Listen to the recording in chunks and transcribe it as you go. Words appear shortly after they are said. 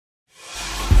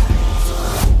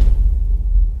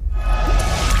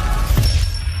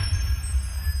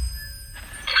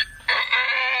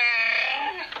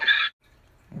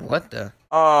What the?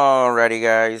 Alrighty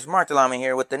guys, Mark the Llama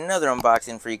here with another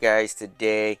unboxing for you guys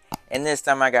today. And this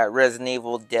time I got Resident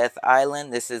Evil Death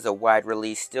Island. This is a wide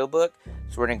release steelbook.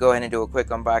 So we're going to go ahead and do a quick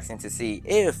unboxing to see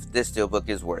if this steelbook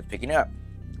is worth picking up.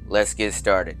 Let's get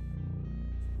started.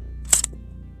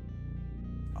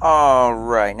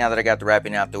 Alright, now that I got the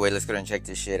wrapping out the way, let's go ahead and check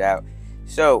this shit out.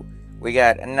 So, we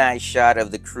got a nice shot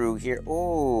of the crew here.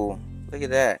 Ooh, look at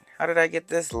that. How did I get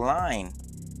this line?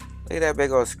 Look at that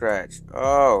big old scratch.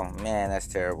 Oh, man, that's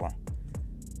terrible.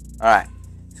 Alright,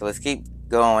 so let's keep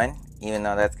going, even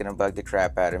though that's going to bug the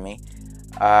crap out of me.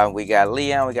 We got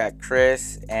Leon, we got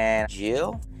Chris, and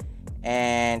Jill.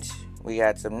 And we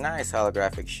got some nice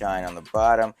holographic shine on the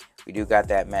bottom. We do got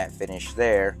that matte finish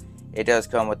there. It does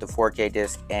come with the 4K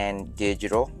disc and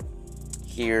digital.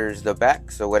 Here's the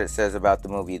back, so what it says about the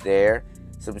movie there.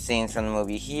 Some scenes from the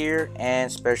movie here,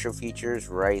 and special features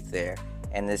right there.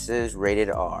 And this is rated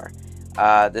R.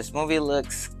 This movie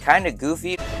looks kind of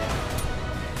goofy.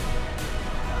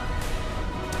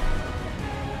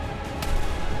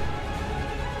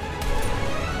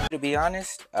 To be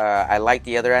honest, I like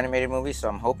the other animated movies, so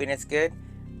I'm hoping it's good,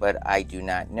 but I do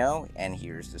not know. And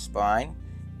here's the spine.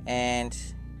 And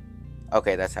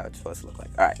okay, that's how it's supposed to look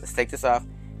like. Alright, let's take this off.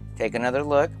 Take another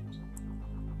look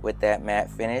with that matte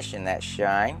finish and that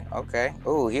shine. Okay.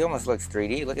 Oh, he almost looks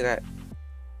 3D. Look at that.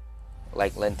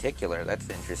 Like lenticular. That's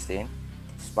interesting.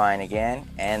 Spine again.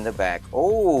 And the back.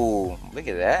 Oh, look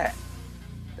at that.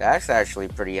 That's actually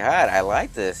pretty hot. I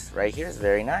like this. Right here is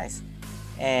very nice.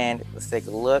 And let's take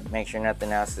a look. Make sure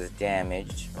nothing else is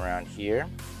damaged around here.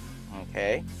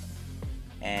 Okay.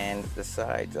 And the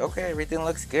sides. Okay, everything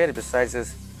looks good besides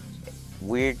this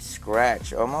weird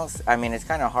scratch almost. I mean, it's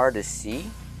kind of hard to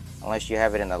see unless you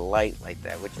have it in the light like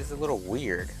that, which is a little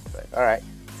weird. But alright,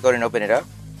 let's go ahead and open it up.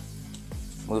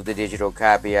 Move the digital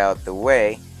copy out the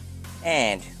way.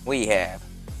 And we have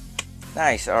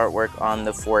nice artwork on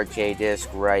the 4K disc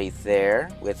right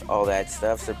there with all that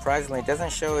stuff. Surprisingly, it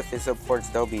doesn't show if it supports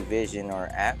Dolby Vision or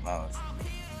Atmos.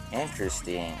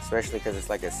 Interesting, especially because it's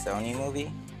like a Sony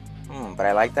movie. But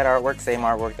I like that artwork, same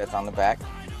artwork that's on the back.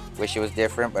 Wish it was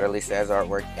different, but at least it has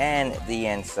artwork. And the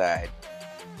inside,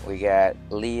 we got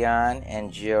Leon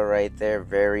and Jill right there.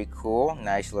 Very cool.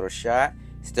 Nice little shot.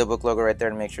 Steelbook logo right there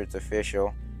to make sure it's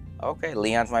official. Okay,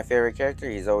 Leon's my favorite character.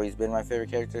 He's always been my favorite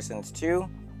character since 2.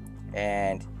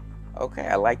 And okay,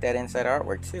 I like that inside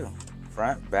artwork too.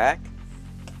 Front, back.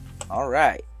 All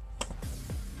right.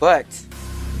 But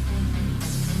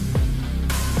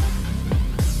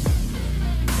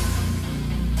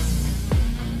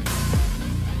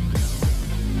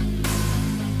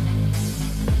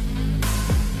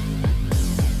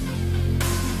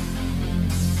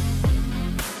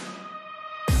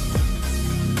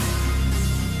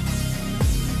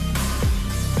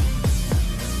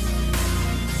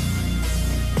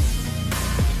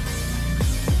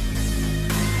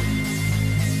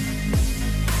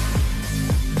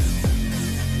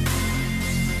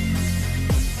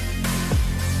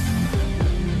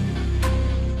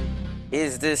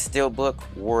is this steelbook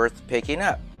worth picking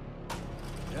up?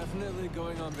 Definitely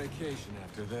going on vacation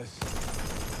after this.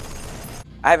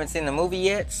 I haven't seen the movie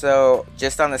yet, so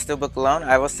just on the steelbook alone,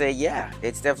 I will say yeah,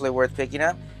 it's definitely worth picking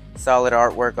up. Solid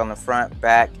artwork on the front,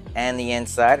 back, and the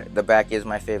inside. The back is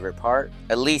my favorite part,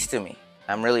 at least to me.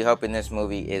 I'm really hoping this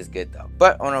movie is good though.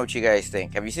 But I don't know what you guys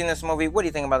think. Have you seen this movie? What do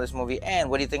you think about this movie? And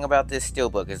what do you think about this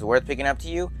steelbook? Is it worth picking up to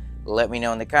you? Let me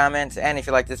know in the comments. And if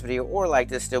you like this video or like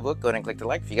this steelbook, go ahead and click the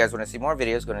like. If you guys want to see more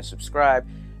videos, go ahead and subscribe.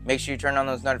 Make sure you turn on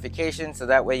those notifications so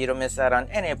that way you don't miss out on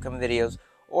any upcoming videos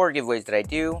or giveaways that I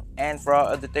do. And for all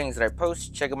other things that I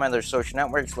post, check out my other social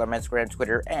networks like Instagram,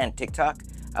 Twitter, and TikTok.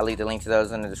 I'll leave the link to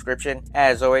those in the description.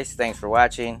 As always, thanks for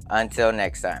watching. Until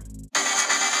next time.